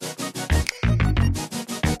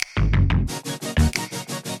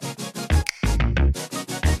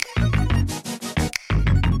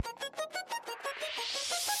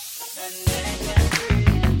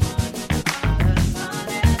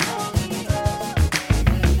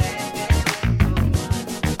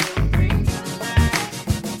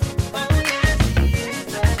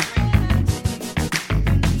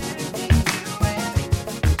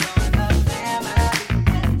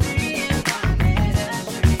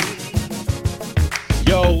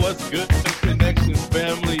What's good, Connections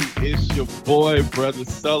family? It's your boy, Brother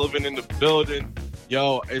Sullivan in the building.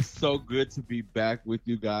 Yo, it's so good to be back with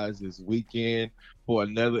you guys this weekend for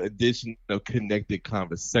another edition of Connected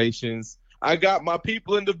Conversations. I got my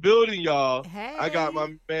people in the building, y'all. Hey. I got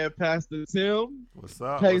my man, Pastor Tim. What's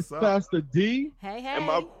up? Hey, What's up? Pastor D. Hey. And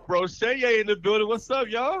my bro Sheye in the building. What's up,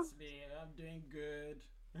 y'all? It's me. I'm doing good.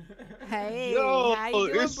 Hey, Yo, how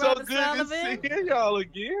you doing, it's so Brother good Sullivan? to see y'all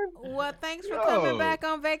again. Well, thanks for Yo. coming back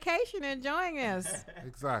on vacation and joining us.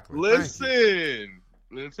 Exactly. Listen,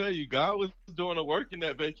 let me tell you, God was doing the work in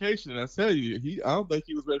that vacation. I tell you, I don't think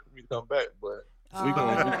he was ready for me to come back, but we're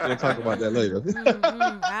gonna talk about that later.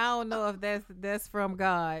 I don't know if that's from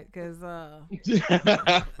God, because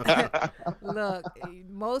look,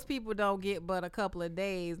 most people don't get but a couple of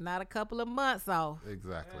days, not a couple of months off.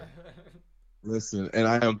 Exactly. Listen, and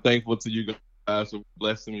I am thankful to you guys for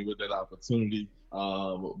blessing me with that opportunity.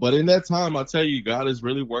 But in that time, I tell you, God has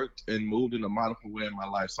really worked and moved in a wonderful way in my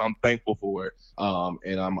life. So I'm thankful for it.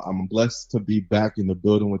 And I'm blessed to be back in the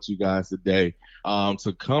building with you guys today,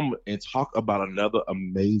 to come and talk about another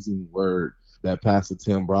amazing word that Pastor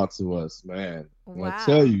Tim brought to us. Man, Wow. I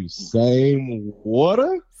tell you, same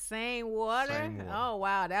water. Same water? Same water. Oh,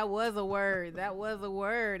 wow. That was a word. That was a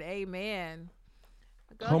word. Amen.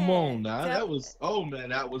 Go Come ahead. on now. That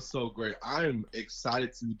was so great. I am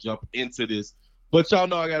excited to jump into this. But y'all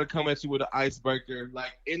know I got to come at you with an icebreaker.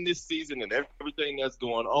 Like, in this season and everything that's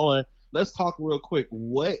going on, let's talk real quick.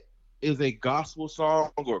 What is a gospel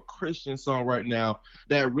song or a Christian song right now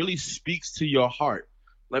that really speaks to your heart?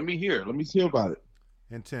 Let me hear about it.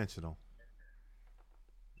 Intentional.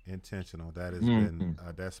 That has been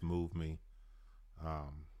that's moved me.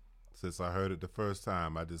 Since I heard it the first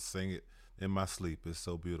time, I just sing it in my sleep. It's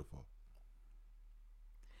so beautiful.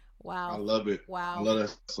 Wow. I love it. Wow. I love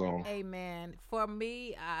that song. Amen. For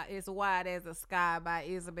me, it's Wide as a Sky by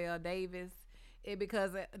Isabel Davis.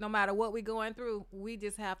 Because no matter what we're going through, we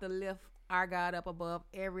just have to lift our God up above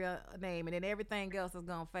every name, and then everything else is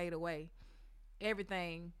going to fade away.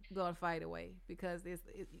 Everything going to fade away, because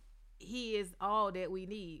he is all that we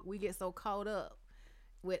need. We get so caught up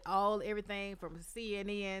with everything from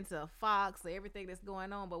CNN to Fox to everything that's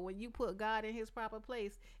going on. But when you put God in his proper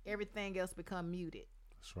place, everything else become muted.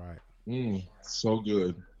 That's right. So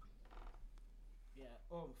good. Yeah.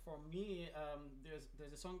 Oh, for me,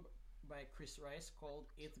 there's a song by Chris Rice called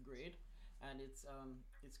Eighth Grade, and it's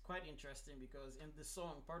quite interesting because in the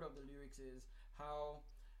song, part of the lyrics is how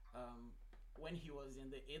when he was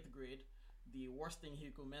in the 8th grade, the worst thing he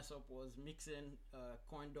could mess up was mixing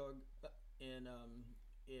corn dog and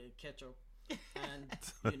ketchup,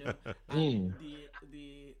 and and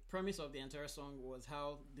the premise of the entire song was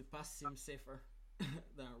how the past seems safer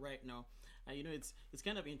than right now. And it's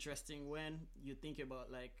kind of interesting when you think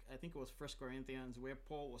about, like, I think it was First Corinthians where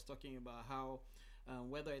Paul was talking about how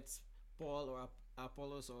whether it's Paul or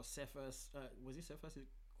Apollos or Cephas, was it Cephas he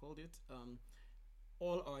called it,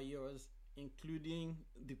 all are yours, including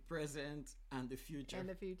the present and the future. And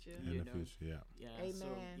the future. Yeah. Amen. So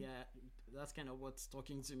that's kind of what's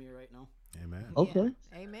talking to me right now. Amen. Okay.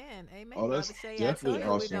 Yeah. Amen. Oh, that's Brother Shea, definitely I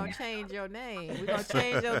told you awesome. we're going to change your name. We're going to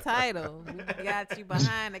change your title. We got you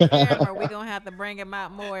behind the camera. We're going to have to bring him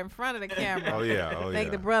out more in front of the camera. Oh yeah. I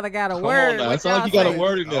think the brother got a Come word. on now. What It's like y'all you got say? a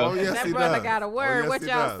word in there. Oh yes, That he brother does. got a word. Oh, yes, What he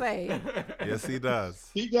y'all does. say? Yes, he does.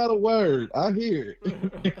 He got a word. I hear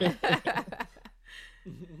it.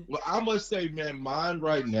 Well, I must say, man, mine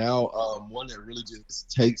right now, one that really just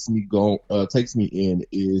takes me in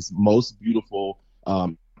is "Most Beautiful"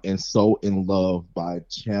 and "So in Love" by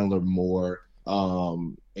Chandler Moore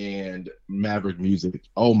and Maverick Music.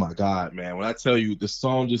 Oh my God, man! When I tell you, the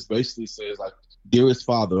song just basically says, like, "Dearest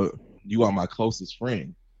Father, you are my closest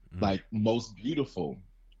friend," like, most beautiful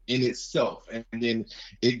in itself, and then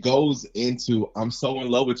it goes into, "I'm so in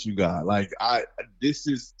love with you, God." Like, this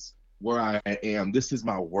is where I am. This is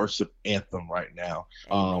my worship anthem right now.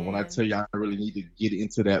 When I tell you, I really need to get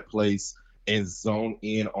into that place and zone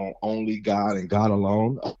in on only God and God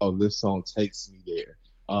alone. Oh, this song takes me there.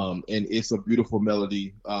 And it's a beautiful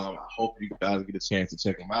melody. I hope you guys get a chance to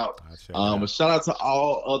check them out. A shout out to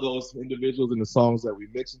all of those individuals in the songs that we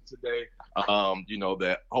mentioned today.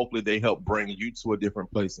 That hopefully they help bring you to a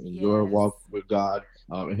different place in your walk with God,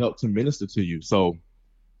 and help to minister to you. So,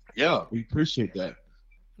 yeah, we appreciate that.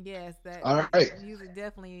 Yes, that All right. music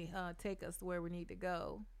definitely take us where we need to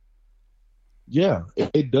go. Yeah,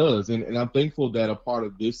 it does. And I'm thankful that a part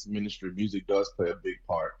of this ministry, music does play a big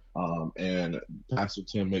part. And Pastor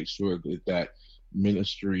Tim makes sure that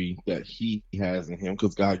ministry that he has in him,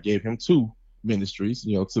 because God gave him two, ministries,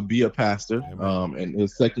 to be a pastor. Amen. And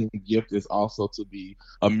his second gift is also to be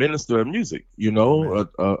a minister of music,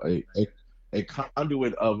 Amen. a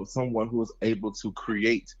conduit of someone who is able to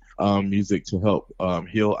create music to help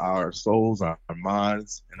heal our souls, our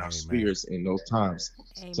minds, and our Amen. spirits in those times.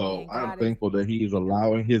 So Amen. I'm God is thankful that he is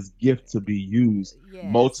allowing his gift to be used yes.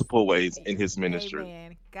 multiple ways in his ministry.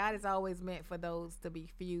 Amen. God is always meant for those to be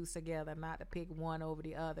fused together, not to pick one over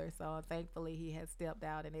the other. So thankfully, He has stepped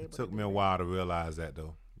out and able It to took do me a that. while to realize that,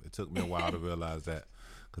 though. It took me a while to realize that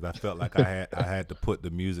because I felt like I had to put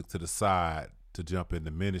the music to the side to jump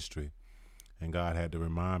into ministry, and God had to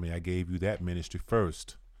remind me, I gave you that ministry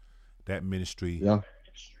first. That ministry Yeah.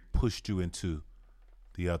 pushed you into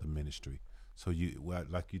the other ministry. So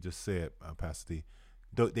like you just said, Pastor D,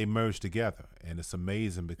 they merge together, and it's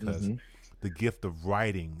amazing because Hmm. the gift of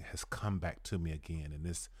writing has come back to me again, and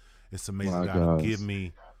it's amazing. My God will gosh. give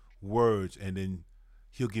me words, and then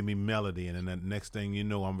He'll give me melody, and then the next thing you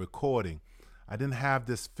know, I'm recording. I didn't have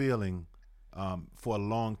this feeling for a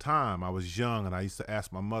long time. I was young, and I used to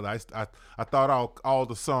ask my mother. I thought all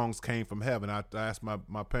the songs came from heaven. I asked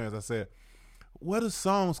my parents. I said, "Where do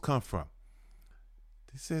songs come from?"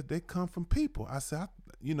 They said they come from people. I said,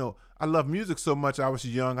 I love music so much. I was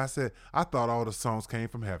young. I said, I thought all the songs came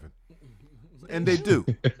from heaven, and they do.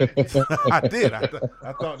 I did.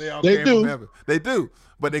 I thought they all They came do. from heaven. They do,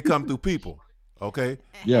 but they come through people. Okay.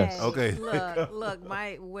 Yes. Hey, Okay. look,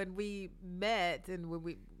 when we met and when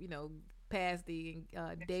we, passed the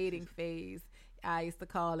dating phase, I used to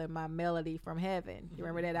call him my Melody from Heaven. You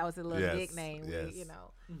remember that? That was a little Yes, nickname. yes.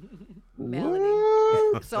 Melody.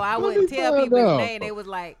 What? So I Let wouldn't me tell find people his out. name. They were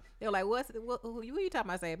like, who you talking about?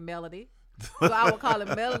 I say Melody. So I would call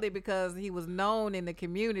him Melody because he was known in the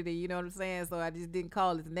community. You know what I'm saying? So I just didn't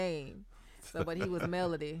call his name. So, but he was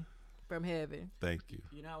Melody from Heaven. Thank you.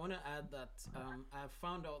 I want to add that I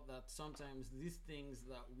found out that sometimes these things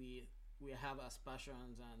that we have as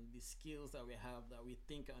passions and the skills that we have that we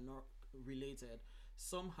think are not related,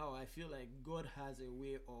 somehow I feel like God has a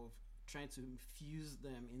way of trying to fuse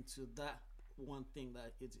them into that one thing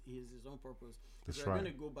that it is His own purpose. That's We're right.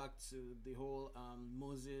 going to go back to the whole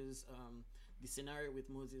Moses, the scenario with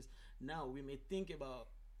Moses. Now we may think about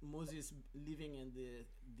Moses living in the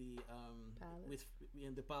Palace. with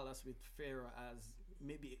in the palace with Pharaoh as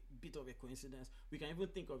maybe a bit of a coincidence. We can even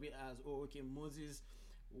think of it as, Moses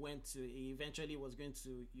he eventually was going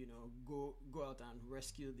to go out and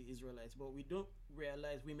rescue the Israelites, but we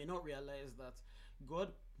may not realize that God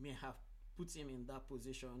may have put him in that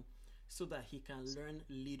position so that he can learn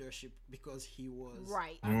leadership because he was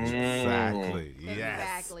Right. Exactly. Yes.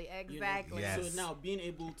 Exactly. you know. Exactly. Yes. So now being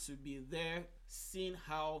able to be there, seeing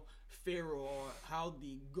how Pharaoh or how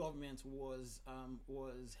the government was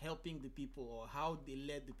helping the people or how they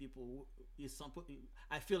led the people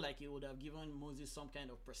I feel like it would have given Moses some kind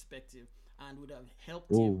of perspective and would have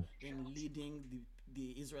helped him in leading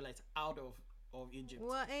the Israelites out of Egypt.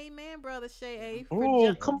 Well, amen, brother Shay.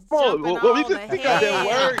 Oh, come on. Well, he got that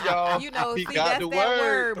word, y'all. He See, got that's the that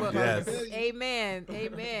word. word. But Yes. Amen.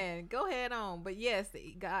 Amen. Go ahead on. But yes,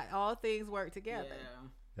 God, all things work together. Yeah.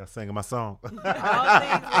 Y'all singing my song. All things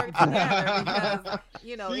work together because,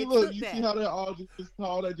 See, it look, took you that. see how that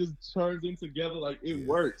all that just turns in together? Like, it Yes.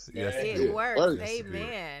 works. Yes, man. It works. Yes, it did.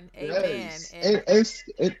 Amen. Yes. Amen.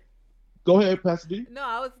 And go ahead, Pastor D. No,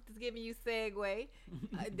 I was just giving you segue.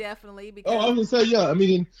 Definitely Oh, I because was gonna say, yeah. I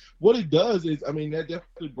mean, what it does is, I mean, that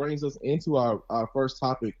definitely brings us into our first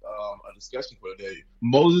topic, a discussion for today.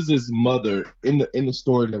 Moses' mother in the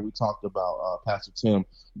story that we talked about, Pastor Tim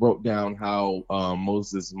broke down how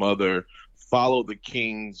Moses' mother followed the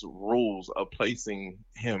king's rules of placing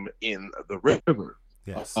him in the river.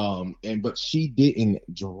 Yes. But she didn't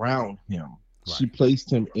drown him. She Right.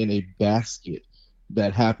 placed him in a basket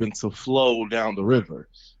that happened to flow down the river.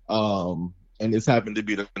 And this happened to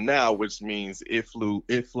be the canal, which means it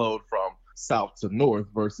flowed from south to north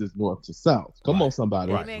versus north to south. Come Right. on,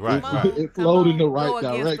 somebody. Right. Amen. right, Come right. on, It come flowed in on, the right go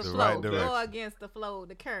against direction. the The right flow. direction. Go against the flow,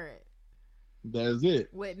 the current, That's it.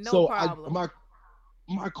 with no So problem.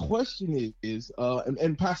 my question is,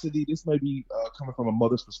 and Pastor D, this may be coming from a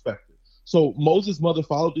mother's perspective. So Moses' mother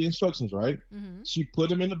followed the instructions, right? Mhm. She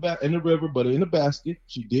put him in the river, but in a basket.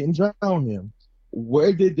 She didn't drown him.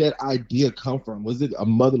 Where did that idea come from? Was it a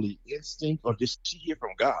motherly instinct, or did she hear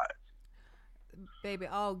from God? Baby,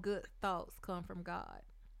 all good thoughts come from God.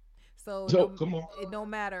 So So come on. no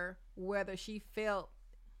matter whether she felt,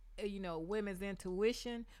 women's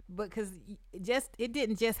intuition, because it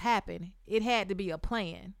didn't just happen. It had to be a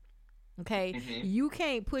plan. Okay, Mhm. you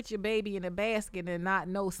can't put your baby in a basket and not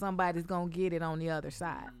know somebody's gonna get it on the other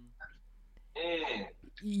side.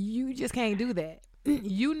 You just can't do that.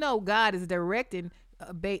 you know God is directing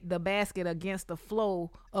the basket against the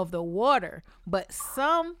flow of the water, but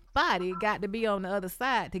somebody got to be on the other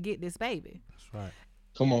side to get this baby. That's right.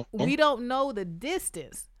 Come on. We don't know the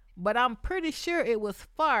distance, but I'm pretty sure it was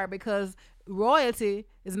far because royalty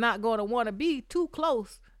is not going to want to be too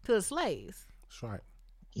close to the slaves. That's right.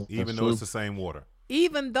 That's Even though true. it's the same water.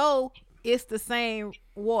 Even though it's the same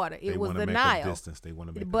water. They It was want the to make Nile. a distance. They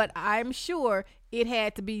want to make But I'm sure it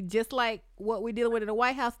had to be just like what we're dealing with in the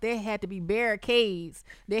White House. There had to be barricades.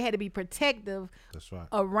 There had to be protective That's right.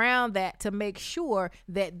 around that to make sure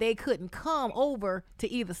that they couldn't come over to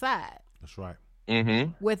either side That's right.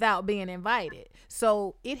 Mm-hmm. without being invited.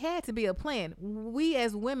 So it had to be a plan. We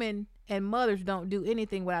as women and mothers don't do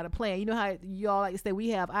anything without a plan. You know how y'all like to say we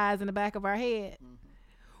have eyes in the back of our head?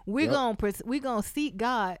 We're gonna seek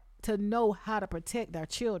God to know how to protect our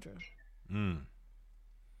children.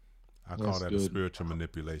 I call That's that a good. spiritual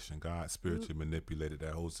manipulation. God spiritually manipulated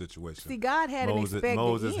that whole situation. See, God had an expected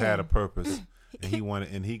Moses end. had a purpose,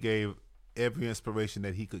 and he gave every inspiration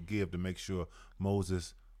that he could give to make sure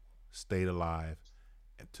Moses stayed alive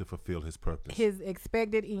and to fulfill his purpose. His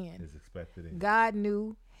expected end. His expected end. God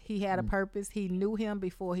knew he had a purpose. He knew him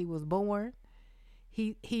before he was born.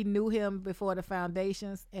 He knew him before the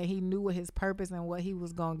foundations, and he knew what his purpose and what he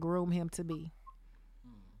was going to groom him to be.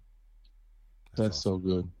 That's so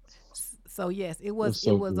good. So yes, it was That's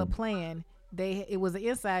so a good. plan. It was an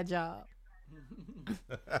inside job.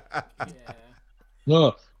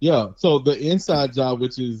 Yeah. Yeah. So the inside job,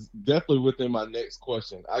 which is definitely within my next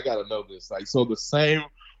question, I gotta know this. Like, so the same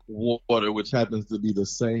water, which happens to be the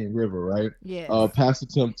same river, right? Yes. Pastor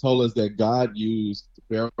Tim told us that God used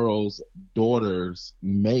Pharaoh's daughter's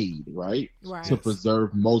maid, right, Right. to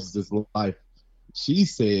preserve Moses' life. She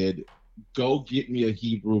said, "Go get me a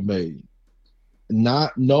Hebrew maid,"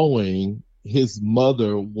 not knowing his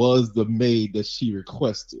mother was the maid that she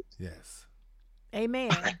requested. Yes.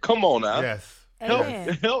 Amen. Come on now. Yes.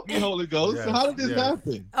 Amen. Help me, Holy Ghost. Yes, So how did this yes.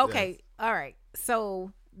 happen? Okay. All right.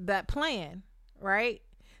 So that plan, right?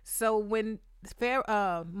 So when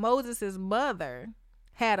Moses' mother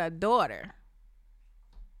had a daughter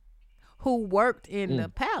who worked in the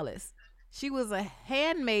palace, she was a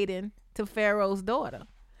handmaiden to Pharaoh's daughter.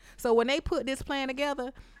 So when they put this plan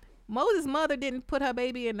together, Moses' mother didn't put her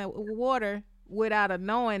baby in the water without a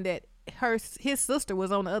knowing that his sister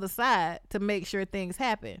was on the other side to make sure things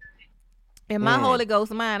happen. In my Holy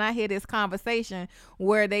Ghost mind, I hear this conversation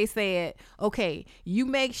where they said, okay, you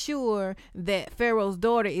make sure that Pharaoh's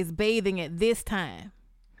daughter is bathing at this time.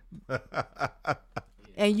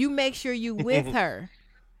 And you make sure you with her.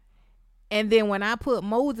 And then when I put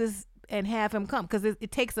Moses and have him come, because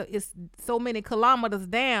it takes it's so many kilometers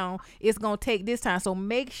down, it's going to take this time. So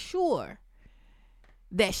make sure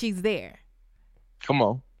that she's there. Come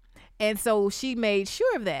on. And so she made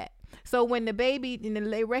sure of that. So when the baby, and then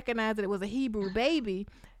they recognized that it was a Hebrew baby,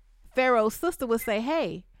 Pharaoh's sister would say,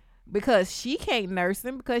 hey, because she can't nurse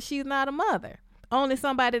him because she's not a mother. Only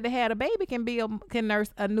somebody that had a baby can nurse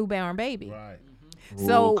a newborn baby. Right.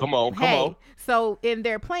 So Ooh, come on. So in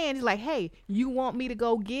their plan, it's like, hey, you want me to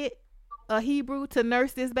go get a Hebrew to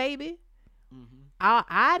nurse this baby?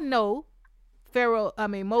 I know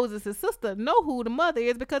Moses' sister know who the mother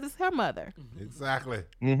is because it's her mother. Exactly.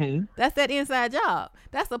 Mm-hmm. That's that inside job.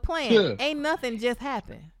 That's a plan. Yeah. Ain't nothing just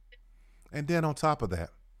happened. And then on top of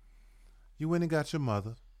that, you went and got your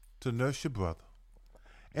mother to nurse your brother,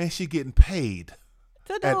 and she getting paid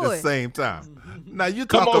To at do the it. same time. Now you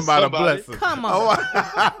Come talking on, about somebody. a blessing. Come on.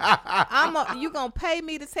 Oh, You gonna pay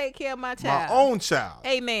me to take care of my my child. own child.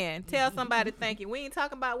 Amen. Tell somebody thank you. We ain't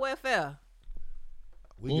talking about welfare.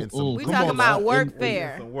 We getting some. We Come talking on about now. work And-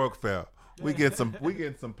 fair. Some work fair. We get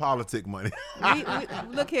some politic money. we,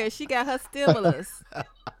 look here, she got her stimulus.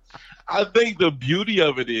 I think the beauty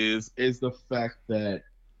of it is the fact that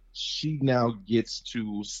she now gets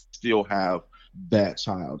to still have that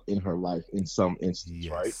child in her life in some instance,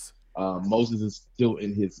 right? Yes. Moses is still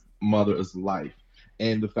in his mother's life,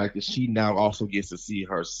 and the fact that she now also gets to see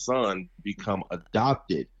her son become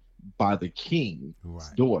adopted by the king's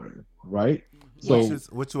Right. daughter, right? So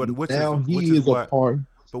Which now is he is a what, part.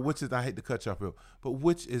 but which is, I hate to cut you off, Bill, but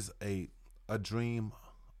which is a dream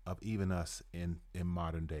of even us in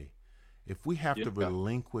modern day. If we have to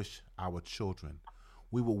relinquish our children,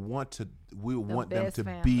 we will want them best to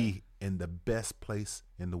family. be in the best place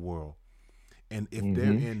in the world. And if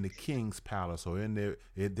they're in the king's palace, or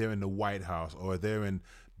if they're in the White House, or they're in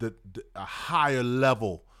a higher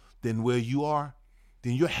level than where you are,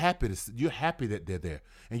 then you're happy that they're there,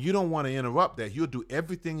 and you don't want to interrupt that. You'll do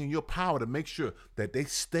everything in your power to make sure that they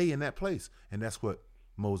stay in that place, and that's what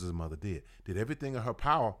Moses' mother did everything in her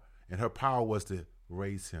power And her power was to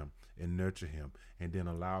raise him and nurture him and then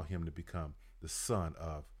allow him to become the son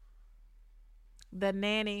of. The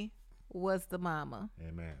nanny was the mama.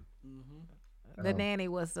 Amen. The nanny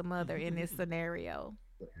was the mother in this scenario.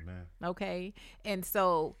 Amen. Okay. And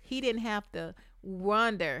so he didn't have to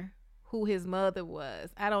wonder who his mother was.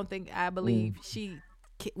 I believe she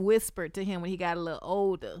whispered to him when he got a little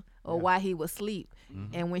older or while he was asleep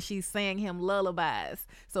and when she sang him lullabies.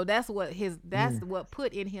 So that's what what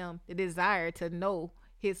put in him the desire to know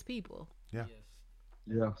his people. Yeah.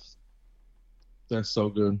 Yes. That's so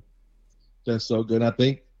good. That's so good. I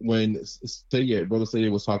think when Brother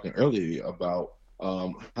Sayed was talking earlier about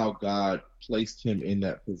how God placed him in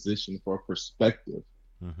that position for perspective,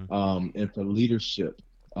 and for leadership,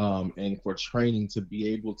 and for training to be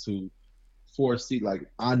able to foresee, like,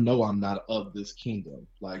 I know I'm not of this kingdom.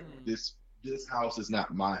 Like this house is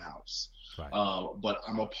not my house, Right. but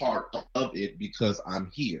I'm a part of it because I'm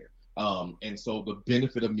here. And so the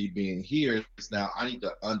benefit of me being here is now I need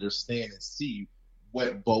to understand and see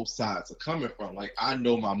what both sides are coming from. Like, I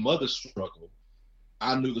know my mother's struggle.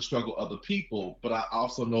 I knew the struggle of the people, but I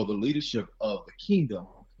also know the leadership of the kingdom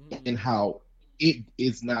and how it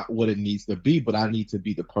is not what it needs to be, but I need to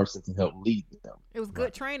be the person to help lead them. It was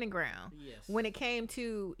good training ground. Yes. When it came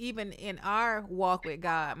to even in our walk with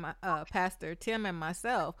God, Pastor Tim and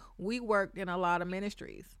myself, we worked in a lot of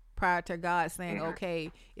ministries prior to God saying, okay,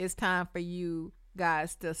 it's time for you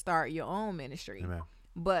guys to start your own ministry. Amen.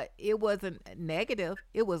 But it wasn't negative.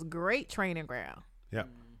 It was great training ground. Yeah.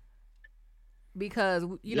 Because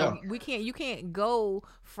you can't go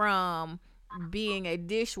from being a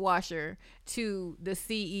dishwasher to the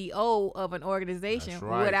CEO of an organization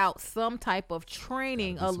without some type of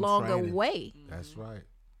training along the way. That's right.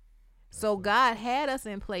 So God had us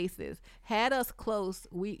in places, had us close.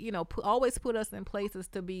 We, always put us in places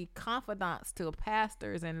to be confidants to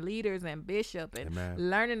pastors and leaders and bishop and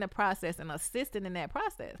learning the process and assisting in that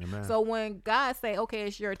process. Amen. So when God say, okay,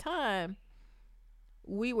 it's your time,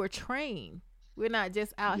 we were trained. We're not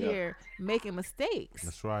just out here making mistakes.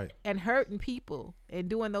 That's right. And hurting people and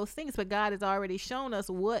doing those things. But God has already shown us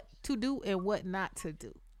what to do and what not to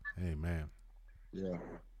do. Amen. Yeah.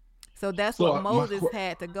 So that's what Moses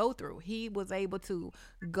had to go through. He was able to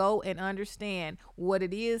go and understand what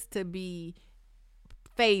it is to be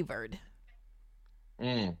favored.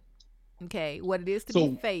 Okay, what it is to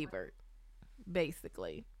be favored,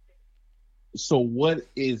 basically. So what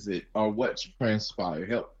is it, or what transpired?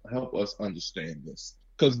 Help us understand this.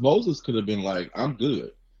 Because Moses could have been like, I'm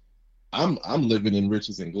good. I'm living in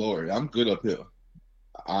riches and glory. I'm good up here.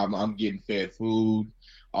 I'm getting fed food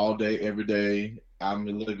all day, every day. I'm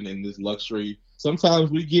living in this luxury.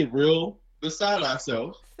 Sometimes we get real beside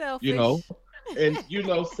ourselves, selfish. And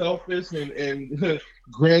selfish and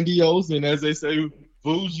grandiose, and as they say,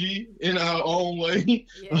 bougie in our own way.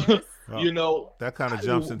 Yes. That kind of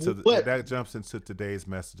jumps into today's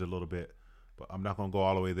message a little bit, but I'm not going to go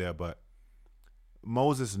all the way there. But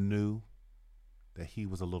Moses knew that he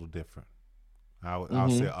was a little different.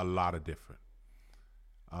 I'll say a lot of different.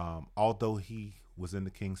 Although he was in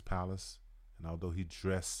the king's palace, and although he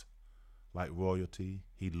dressed like royalty,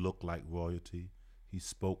 he looked like royalty, he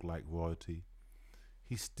spoke like royalty,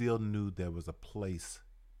 he still knew there was a place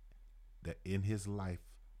that in his life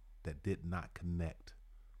that did not connect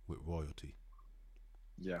with royalty.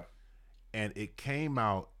 Yeah. And it came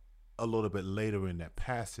out a little bit later in that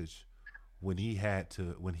passage when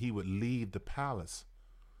he would leave the palace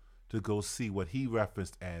to go see what he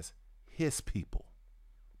referenced as his people,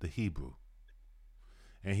 the Hebrew.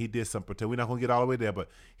 And he did some pretend. We're not going to get all the way there, but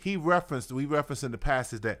we referenced in the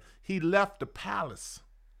passage that he left the palace.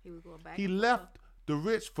 He was going back. He left the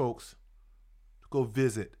rich folks to go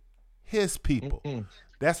visit his people.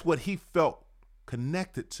 That's what he felt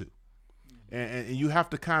connected to. And you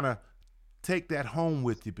have to kind of take that home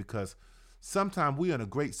with you, because sometimes we're in a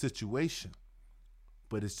great situation,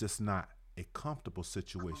 but it's just not a comfortable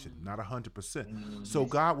situation, not 100%. So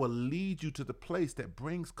God will lead you to the place that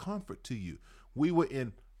brings comfort to you. We were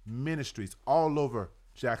in ministries all over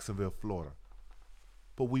Jacksonville, Florida,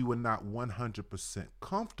 but we were not 100%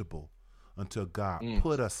 comfortable until God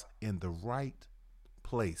put us in the right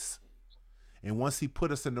place. And once he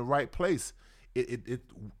put us in the right place, it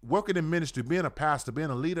working in ministry, being a pastor,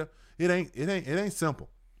 being a leader, it ain't simple.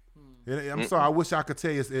 I'm sorry, I wish I could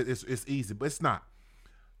tell you it's easy, but it's not.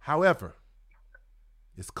 However,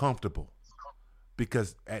 it's comfortable,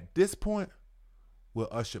 because at this point, we're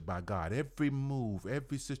ushered by God. Every move,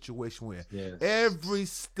 every situation we're in, every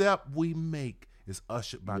step we make is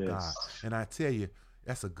ushered by God. And I tell you,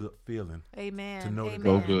 That's a good feeling to Amen. know that So God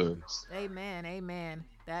Amen. hears good. you. Amen. Amen.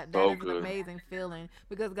 That So is an good. amazing feeling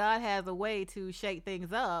because God has a way to shake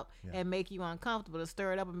things up Yeah. and make you uncomfortable, to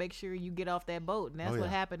stir it up and make sure you get off that boat. And Oh that's what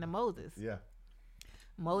yeah. happened to Moses. Yeah.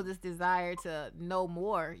 Moses desired to know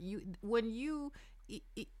more. You when you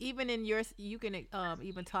even in your you can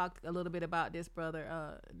even talk a little bit about this,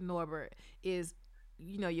 brother Norbert, is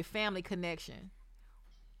your family connection.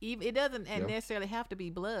 Even it doesn't Yeah. necessarily have to be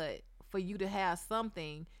blood for you to have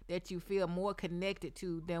something that you feel more connected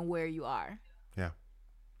to than where you are. Yeah.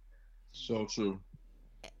 So true.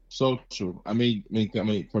 So true. I mean,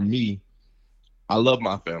 for me, I love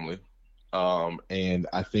my family. And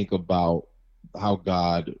I think about how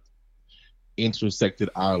God intersected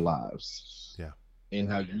our lives Yeah. and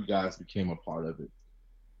how you guys became a part of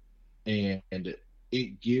it. And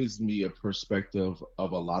it gives me a perspective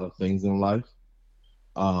of a lot of things in life.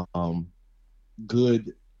 Um,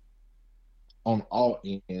 good on all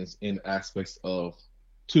ends in aspects of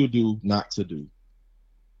to do, not to do.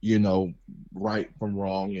 You know, right from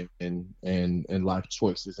wrong and life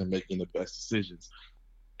choices and making the best decisions.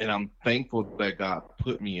 And I'm thankful that God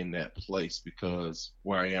put me in that place because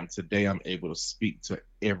where I am today, I'm able to speak to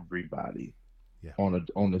everybody Yeah.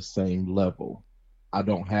 on the same level. I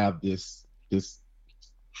don't have this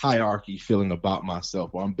hierarchy feeling about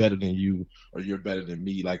myself, or I'm better than you, or you're better than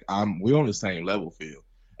me. Like we're on the same level field.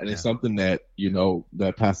 And it's Yeah. something that,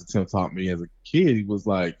 that Pastor Tim taught me as a kid. He was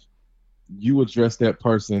like, you address that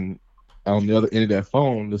person on the other end of that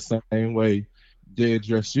phone the same way they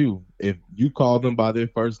address you. If you call them by their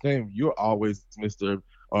first name, you're always Mr.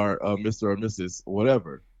 or Mrs.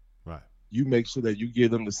 whatever. Right. You make sure that you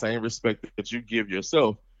give them the same respect that you give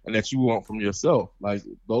yourself and that you want from yourself. Like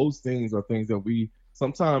those things are things that we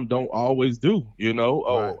sometimes don't always do. Right.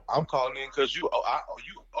 Oh, I'm calling in because you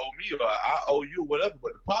owe me or I owe you whatever.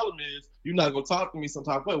 But the problem is you're not gonna talk to me some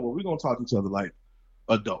type of way. Well, we're gonna talk to each other like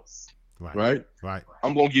adults, Right. right? Right.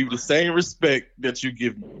 I'm gonna give you the same respect that you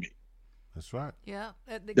give me. That's right. Yeah,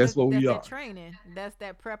 That's what that's we that are. training. That's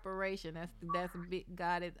that preparation. That's a big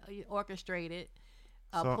God has orchestrated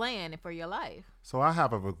a So plan for your life. so I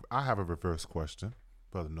have a reverse question,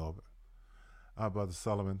 Brother Norbert, Brother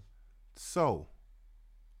Sullivan. So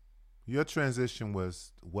your transition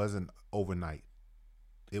wasn't overnight.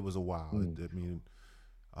 It was a while. Mm. I mean,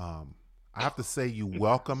 um, I have to say you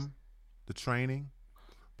welcome the training,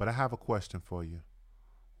 but I have a question for you.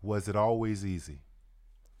 Was it always easy?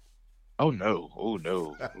 Oh no! Oh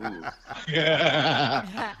no! Ooh.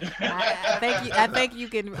 I think you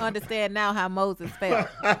can understand now how Moses felt.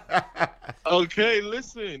 Okay,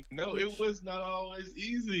 listen. No, it was not always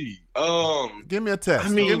easy. Give me a I test.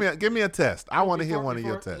 mean, Give me a test. I want to hear one of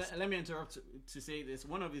your before tests. let me interrupt to say this.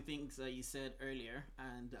 One of the things that you said earlier,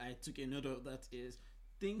 and I took a note of that, is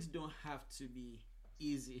things don't have to be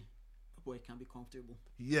easy, but it can be comfortable.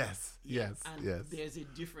 Yes. Yes. And Yes. there's a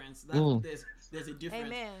difference. Mm. There's a difference.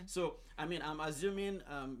 Amen. So I mean, I'm assuming,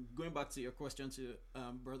 going back to your question to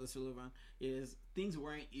Brother Sullivan, is things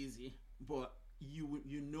weren't easy, but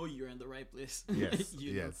you're in the right place. Yes.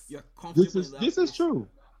 You're Yes. comfortable. this is in that this is place. true.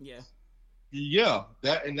 Yeah. Yeah,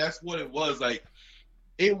 that's what it was. Like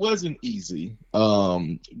it wasn't easy.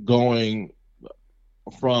 Going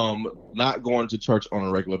from not going to church on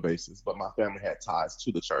a regular basis, but my family had ties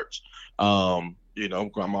to the church.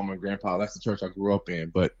 Grandmama and grandpa, that's the church I grew up in,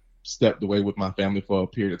 but stepped away with my family for a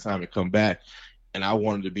period of time and come back. And I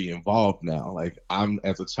wanted to be involved now. Like I'm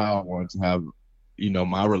as a child wanted to have,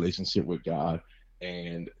 my relationship with God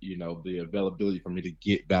and, the availability for me to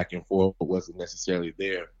get back and forth wasn't necessarily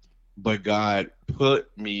there. But God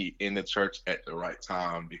put me in the church at the right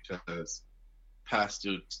time because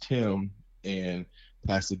Pastor Tim and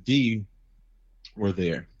Pastor D were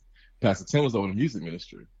there. Pastor Tim was over the music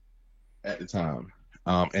ministry at the time.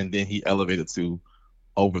 And then he elevated to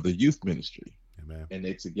over the youth ministry. Amen. And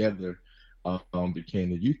they together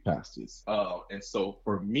became the youth pastors. And so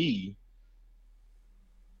for me,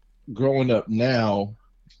 growing up now,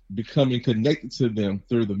 becoming connected to them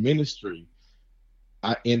through the ministry,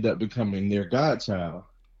 I end up becoming their godchild.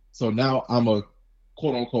 So now I'm a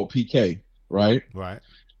quote unquote PK, right? Right.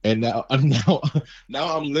 And now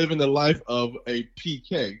I'm living the life of a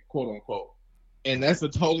PK, quote unquote. And that's a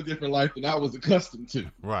totally different life than I was accustomed to.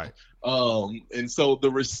 Right. And so the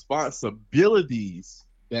responsibilities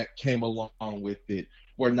that came along with it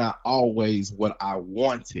were not always what I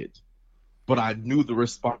wanted, but I knew the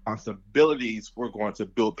responsibilities were going to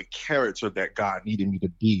build the character that God needed me to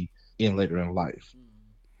be in later in life.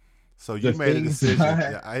 So you The made a things decision.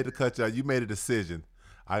 I- Yeah, I hate to cut you out. You made a decision.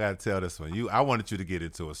 I got to tell this one. I wanted you to get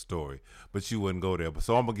into a story, but you wouldn't go there. But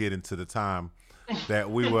so I'm gonna get into the time that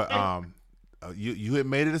we were you had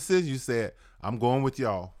made a decision. You said, I'm going with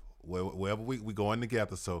y'all wherever we going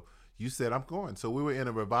together. So you said, I'm going. So we were in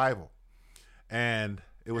a revival, and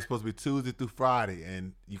it was supposed to be Tuesday through Friday,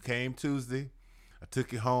 and you came Tuesday. I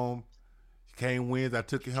took you home. You came Wednesday. I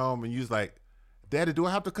took you home, and you was like, Daddy, do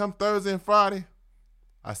I have to come Thursday and Friday?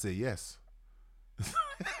 I said, yes.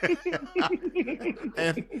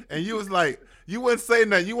 and you was like, you wouldn't say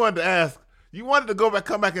nothing. You wanted to ask. You wanted to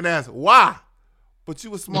come back and ask why, but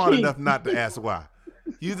you were smart enough not to ask why.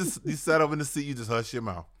 You sat over in the seat. You just hushed your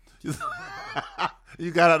mouth.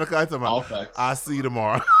 You got out of the car. All facts. I'll see you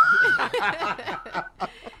tomorrow.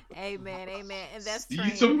 Amen, amen. And that's See you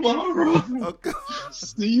training. tomorrow. Okay.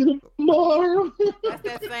 See you tomorrow. That's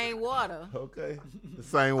that same water. Okay. The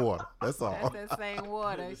same water. That's all. That's that same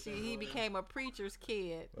water. He became a preacher's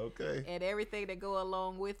kid. Okay. And everything that go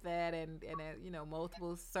along with that, and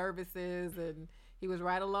multiple services, and he was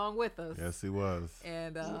right along with us. Yes, he was.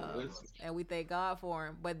 And we thank God for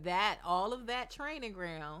him. But all of that training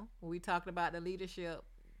ground, when we talked about the leadership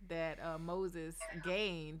that Moses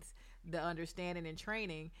gained, the understanding and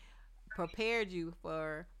training, prepared you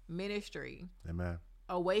for ministry. Amen.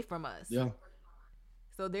 Away from us. Yeah.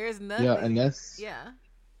 So there's nothing. Yeah, and that's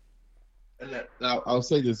And now I'll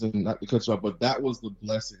say this, and not to cut you off, but that was the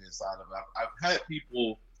blessing inside of it. I've had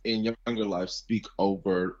people in younger life speak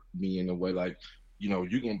over me in a way like, you're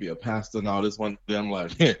gonna be a pastor and all this one day. I'm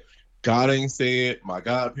like, God ain't said, my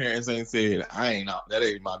godparents ain't said, I ain't out. That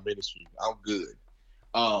ain't my ministry. I'm good.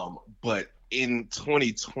 But in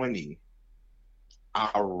 2020,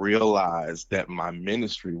 I realized that my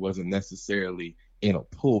ministry wasn't necessarily in a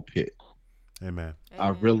pulpit. Amen. I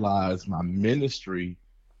realized my ministry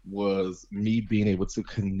was me being able to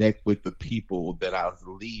connect with the people that I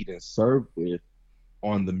lead and serve with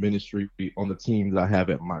on the ministry, on the team that I have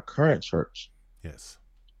at my current church. Yes.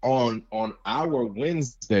 On our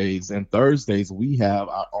Wednesdays and Thursdays, we have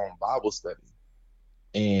our own Bible study.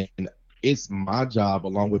 And it's my job,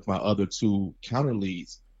 along with my other two counter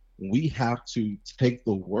leads, we have to take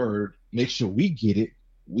the word, make sure we get it,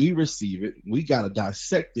 we receive it, we got to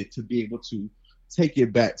dissect it to be able to take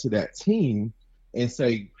it back to that team and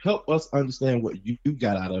say, help us understand what you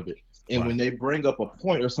got out of it. And when they bring up a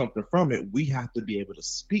point or something from it, we have to be able to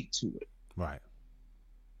speak to it. Right.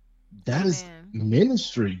 That is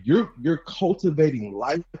ministry. You're cultivating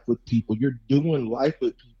life with people. You're doing life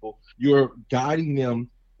with people. You're guiding them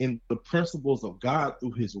in the principles of God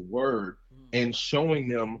through his word and showing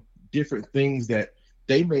them different things that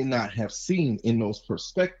they may not have seen in those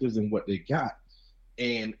perspectives and what they got.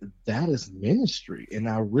 And that is ministry. And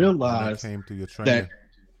I realized that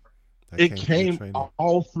it came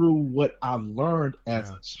all through what I learned as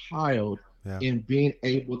a child in being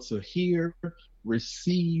able to hear,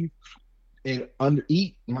 receive, and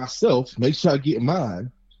eat myself, make sure I get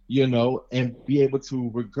mine, and be able to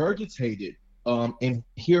regurgitate it and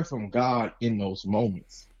hear from God in those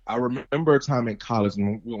moments. I remember a time in college,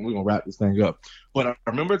 and we're going to wrap this thing up, but I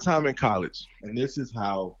remember a time in college, and this is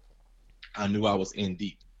how I knew I was in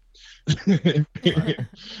deep. I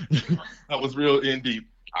was real in deep.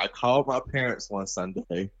 I called my parents one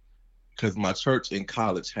Sunday because my church in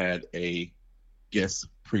college had a guest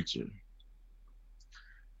preacher.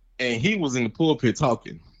 And he was in the pulpit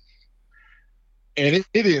talking. And it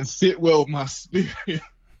didn't sit well with my spirit.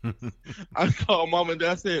 I called Mom and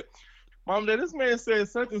Dad. I said, Mom and Dad, this man said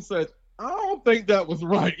such and such. I don't think that was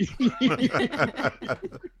right.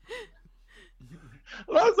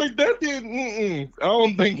 And I was like, that didn't, I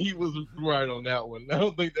don't think he was right on that one. I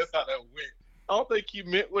don't think that's how that went. I don't think he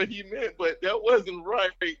meant what he meant, but that wasn't right.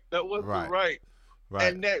 That wasn't right.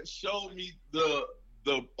 And that showed me the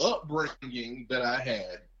upbringing that I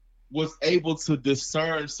had was able to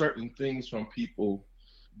discern certain things from people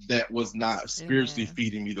that was not spiritually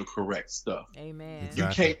feeding me the correct stuff. Amen.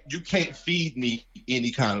 Exactly. You can't feed me any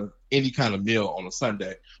kind of meal on a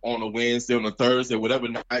Sunday, on a Wednesday, on a Thursday, whatever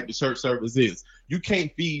night the church service is. You can't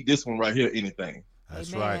feed this one right here anything.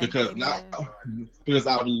 That's Amen. right. Because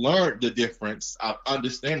I've learned the difference. I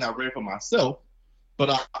understand. I read for myself, but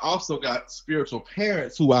I also got spiritual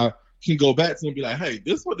parents who I can go back to and be like, hey,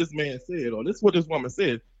 this is what this man said, or this is what this woman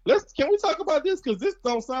said. Can we talk about this? Because this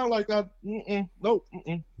don't sound like nope.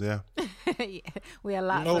 Yeah. We had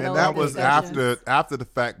lots No, of those And that was discussions. after the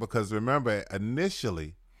fact, because remember,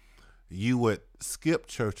 initially, you would skip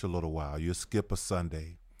church a little while. You skip a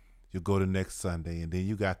Sunday. You go to next Sunday, and then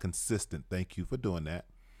you got consistent. Thank you for doing that.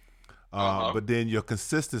 But then your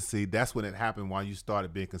consistency, that's when it happened while you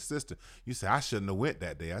started being consistent. You said, I shouldn't have went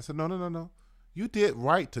that day. I said, no. You did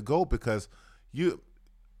right to go because you,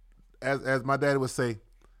 as my daddy would say,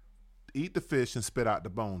 eat the fish and spit out the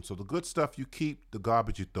bones. So the good stuff you keep, the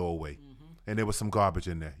garbage you throw away. and there was some garbage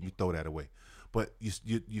in there. You throw that away. But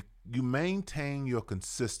you maintain your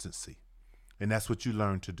consistency, and that's what you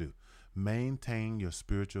learn to do. Maintain your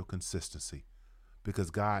spiritual consistency,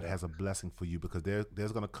 because God has a blessing for you. Because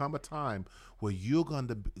there's going to come a time where you're going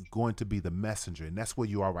to be the messenger, and that's where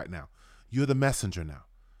you are right now. You're the messenger now,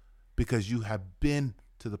 because you have been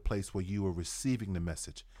to the place where you are receiving the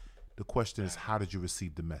message. The question is, how did you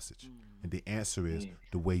receive the message? And the answer is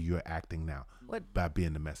the way you're acting now, by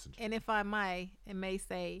being the messenger. And if I may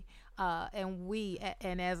say,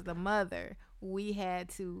 and as the mother, we had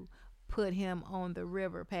to put him on the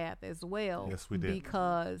river path as well. Yes, we did.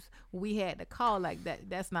 Because we had to call like that.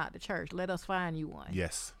 That's not the church. Let us find you one.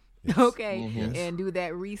 Yes. Okay. Yes. And do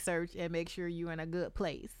that research and make sure you're in a good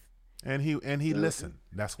place. And he listened.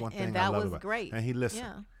 That's one thing I love about it. And that was great. And he listened.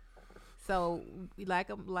 Yeah. So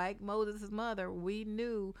like Moses' mother, we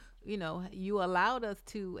knew, you allowed us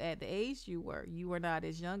to, at the age you were not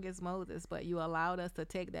as young as Moses, but you allowed us to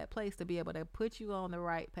take that place to be able to put you on the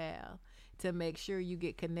right path, to make sure you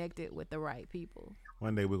get connected with the right people.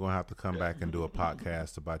 One day we're going to have to come back and do a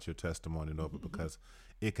podcast about your testimony, Nova, because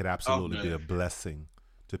it could absolutely be a blessing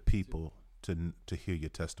to people to hear your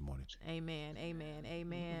testimony. Amen.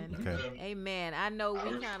 Okay. Amen. I know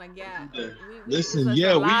we kind of got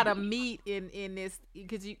a lot of meat in this,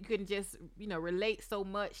 because you couldn't just relate so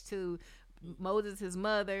much to Moses'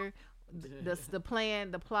 mother, the plan,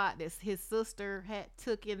 the plot that his sister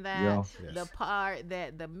took in that, the part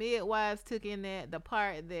that the midwives took in that, the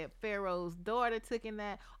part that Pharaoh's daughter took in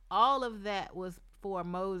that. All of that was for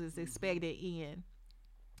Moses expected in.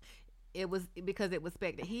 It was because it was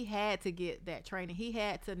expected. He had to get that training. He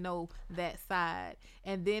had to know that side.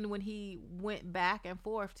 And then when he went back and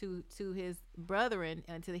forth to his brethren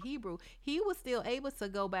and to the Hebrew, he was still able to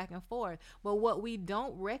go back and forth. But what we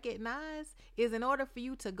don't recognize is, in order for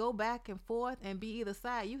you to go back and forth and be either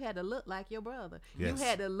side, you had to look like your brother. Yes. You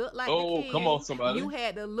had to look like the king. Come on, somebody. You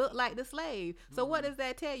had to look like the slave. So what does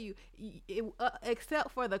that tell you?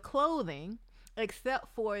 Except for the clothing,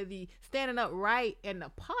 except for the standing upright and the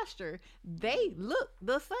posture, they look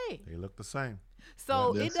the same. They look the same.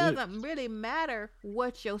 So it doesn't really matter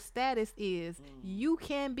what your status is. You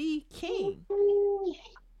can be king.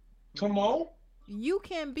 Come on. You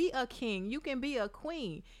can be a king. You can be a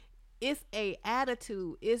queen. It's a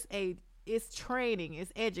attitude. It's training.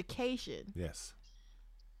 It's education. Yes.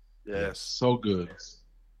 Yes. So good.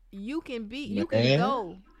 You can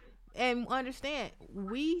go. And understand,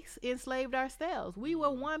 we enslaved ourselves. We were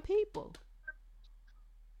one people.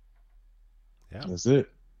 Yeah. That's it.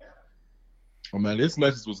 Oh man, this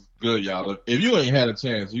message was good, y'all. If you ain't had a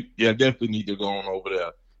chance, you definitely need to go on over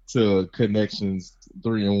there to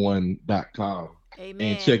connections3in1.com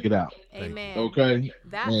and check it out. Amen. Okay.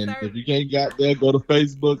 If you can't get there, go to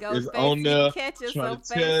Facebook. It's on there. You can catch us on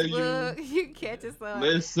Facebook. You can catch us on the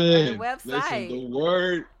website. Listen, the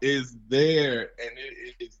word is there, and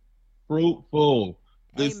it is fruitful.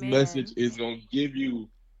 This message is going to give you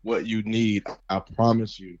what you need. I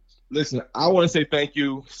promise you. Listen, I want to say thank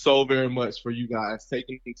you so very much for you guys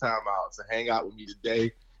taking the time out to hang out with me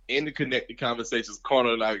today in the Connected Conversations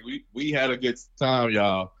Corner. Like we had a good time,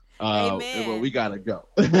 y'all. But we gotta go.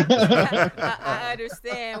 I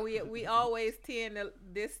understand. We always tend to,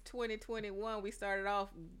 this 2021, we started off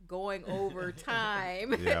going over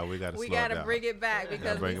time. Yeah, we gotta bring it back,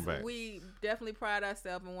 because we definitely pride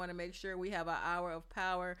ourselves and want to make sure we have an hour of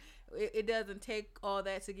power. It doesn't take all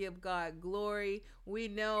that to give God glory. We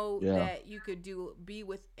know that you could be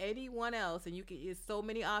with anyone else, and there's so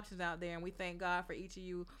many options out there, and we thank God for each of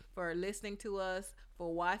you for listening to us,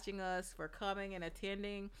 for watching us, for coming and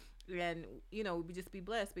attending. And we just be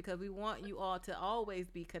blessed, because we want you all to always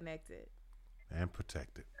be connected and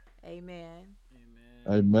protected. Amen.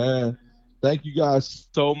 Thank you guys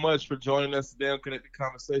so much for joining us today on Connected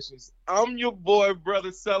Conversations. I'm your boy,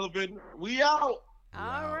 Brother Sullivan. We out.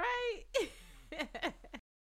 All right.